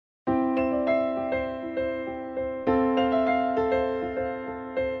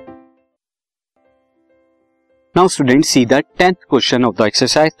Now student see the 10th question of the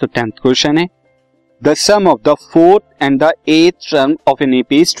exercise. तो 10th question है the sum of the 4th and the 8th term of an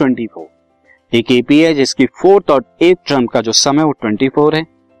AP is 24। एक AP है जिसकी 4th और 8th term का जो सम है वो 24 है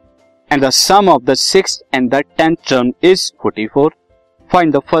and the sum of the 6th and the 10th term is 44।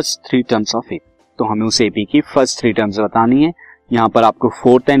 Find the first 3 terms of AP. तो हमें उस एपी की फर्स्ट 3 टर्म्स बतानी है। यहाँ पर आपको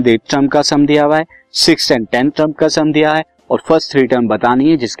 4th एंड 8th टर्म का सम दिया हुआ है, 6th एंड 10th टर्म का सम दिया है और फर्स्ट 3 टर्म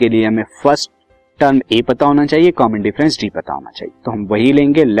बतानी है, जिसके लिए हमें फर्स्ट टर्म ए पता होना चाहिए, कॉमन डिफरेंस डी पता होना चाहिए। तो हम वही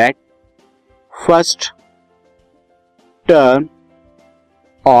लेंगे, let first term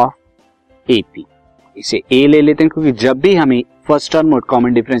of AP. इसे ए ले लेते हैं क्योंकि जब भी हमें फर्स्ट टर्म और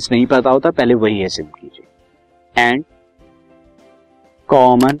कॉमन डिफरेंस नहीं पता होता पहले वही ऐसे कीजिए। And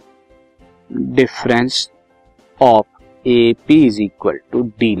common difference of AP is equal to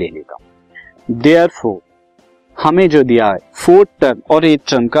d ले लेता हूं। देयरफॉर हमें जो दिया है 4th टर्म और 8th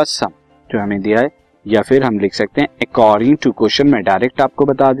टर्म का सम जो हमें दिया है, या फिर हम लिख सकते हैं अकॉर्डिंग टू क्वेश्चन। मैं डायरेक्ट आपको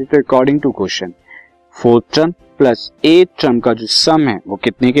बता देता हूं, according to question 4th term plus 8th term का जो सम है वो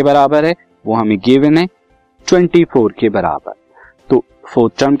कितने के बराबर है, वो हमें गिवन है 24 के बराबर। तो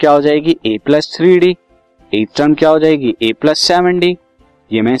 4th टर्म क्या हो जाएगी a plus 3d, 8th term क्या हो जाएगी a प्लस 7d।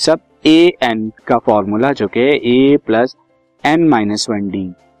 ये मैं सब a n का फॉर्मूला जो कि a plus n minus 1d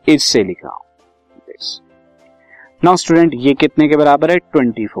इससे लिख रहा हूं। नाउ स्टूडेंट ये कितने के बराबर है,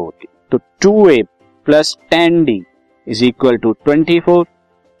 24 के। तो 2a plus 10d is equal to 24।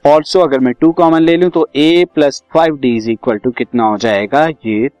 Also अगर मैं 2 कॉमन ले लूं तो a plus 5d is equal to कितना हो जाएगा,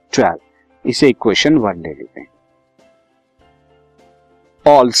 ये 12। इसे इक्वेशन 1 ले लेते हैं।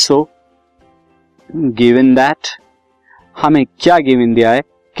 ऑल्सो गिवन दैट हमें क्या गिवन दिया है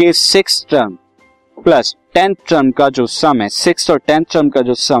कि 6th term plus 10th term का जो सम है, 6th और 10th टर्म का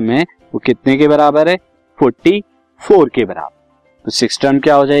जो सम है वो कितने के बराबर है, 44 के बराबर। तो 6th टर्म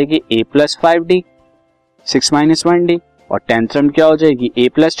क्या हो जाएगी a plus 5d 6 minus 1d और 10th टर्म क्या हो जाएगी a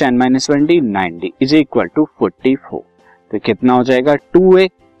plus 10 minus 1d 9d is equal to 44। तो कितना हो जाएगा 2a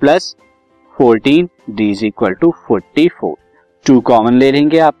plus 14d is equal to 44। 2 common ले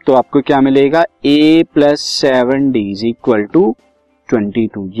लेंगे आप तो आपको क्या मिलेगा, a plus 7d is equal to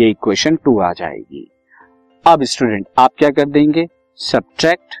 22। ये इक्वेशन 2 आ जाएगी। अब स्टूडेंट आप क्या कर देंगे,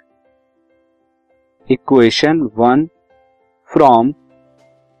 सब्ट्रैक्ट इक्वेशन 1 फ्रॉम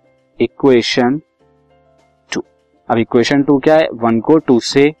इक्वेशन 2। अब इक्वेशन 2 क्या है, 1 को 2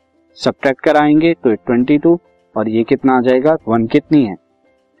 से सब्ट्रैक्ट कराएंगे तो 22 और ये कितना आ जाएगा, 1 कितनी है,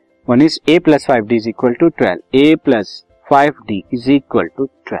 1 is a plus 5d is equal to 12, a plus 5d is equal to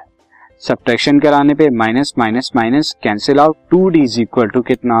 12। Subtraction कराने पे minus minus minus cancel out, 2d is equal to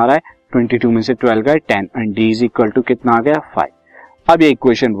कितना आ रहा है, 22 में से 12 गए 10 and d is equal to कितना आ गया 5। अब ये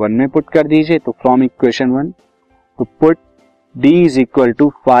इक्वेशन 1 में पुट कर दीजिए। तो फ्रॉम इक्वेशन 1 तो put d is equal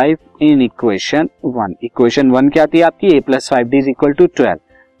to 5 in equation 1। Equation 1 क्या थी आपकी, a plus 5d is equal to 12।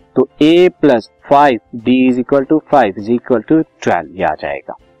 तो a plus 5d is equal to 5 is equal to 12 ये आ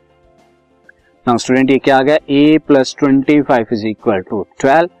जाएगा। नाउ स्टूडेंट ये क्या आ गया, a plus 25 is equal to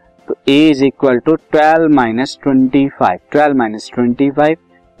 12। तो a is equal to 12 minus 25, 12 minus 25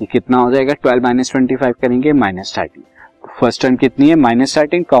 ये कितना हो जाएगा, 12 माइनस 25 करेंगे माइनस 13। फर्स्ट टर्म कितनी है, माइनस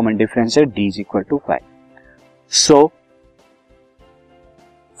 13, कॉमन डिफरेंस है d is equal to 5। So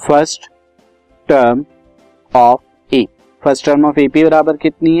first term of a, first term of AP बराबर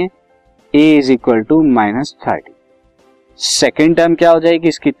कितनी है, a is equal to minus 30। Second term क्या हो जाएगी,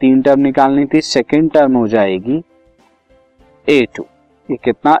 इसकी 3 टर्म निकालनी थी, सेकेंड टर्म हो जाएगी a2। ये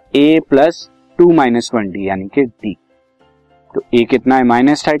कितना, a प्लस 2 माइनस 1d यानी कि d। तो a कितना है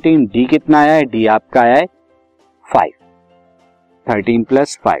माइनस 13, d कितना आया है, d आपका आया है 5, 13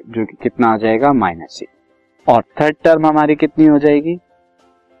 प्लस 5 जो कि कितना आ जाएगा माइनस 6। और थर्ड टर्म हमारी कितनी हो जाएगी,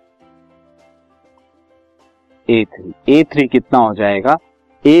 a3। a3 कितना हो जाएगा,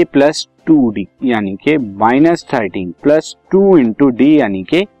 a प्लस 2d यानी कि माइनस 13 प्लस 2 इंटू डी यानी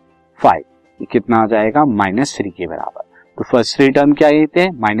कि 5 ये कितना आ जाएगा माइनस 3 के बराबर। तो फर्स्ट 3 टर्म क्या कहते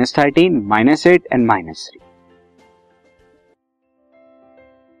हैं, minus 13 minus 8 and minus 3।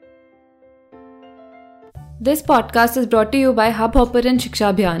 This podcast is brought to you by Hubhopper and Shiksha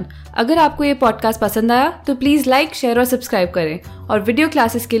Abhiyan. अगर आपको ये पॉडकास्ट पसंद आया तो प्लीज़ लाइक, शेयर और सब्सक्राइब करें और वीडियो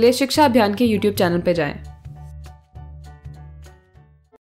क्लासेस के लिए शिक्षा अभियान के यूट्यूब चैनल पर जाएं।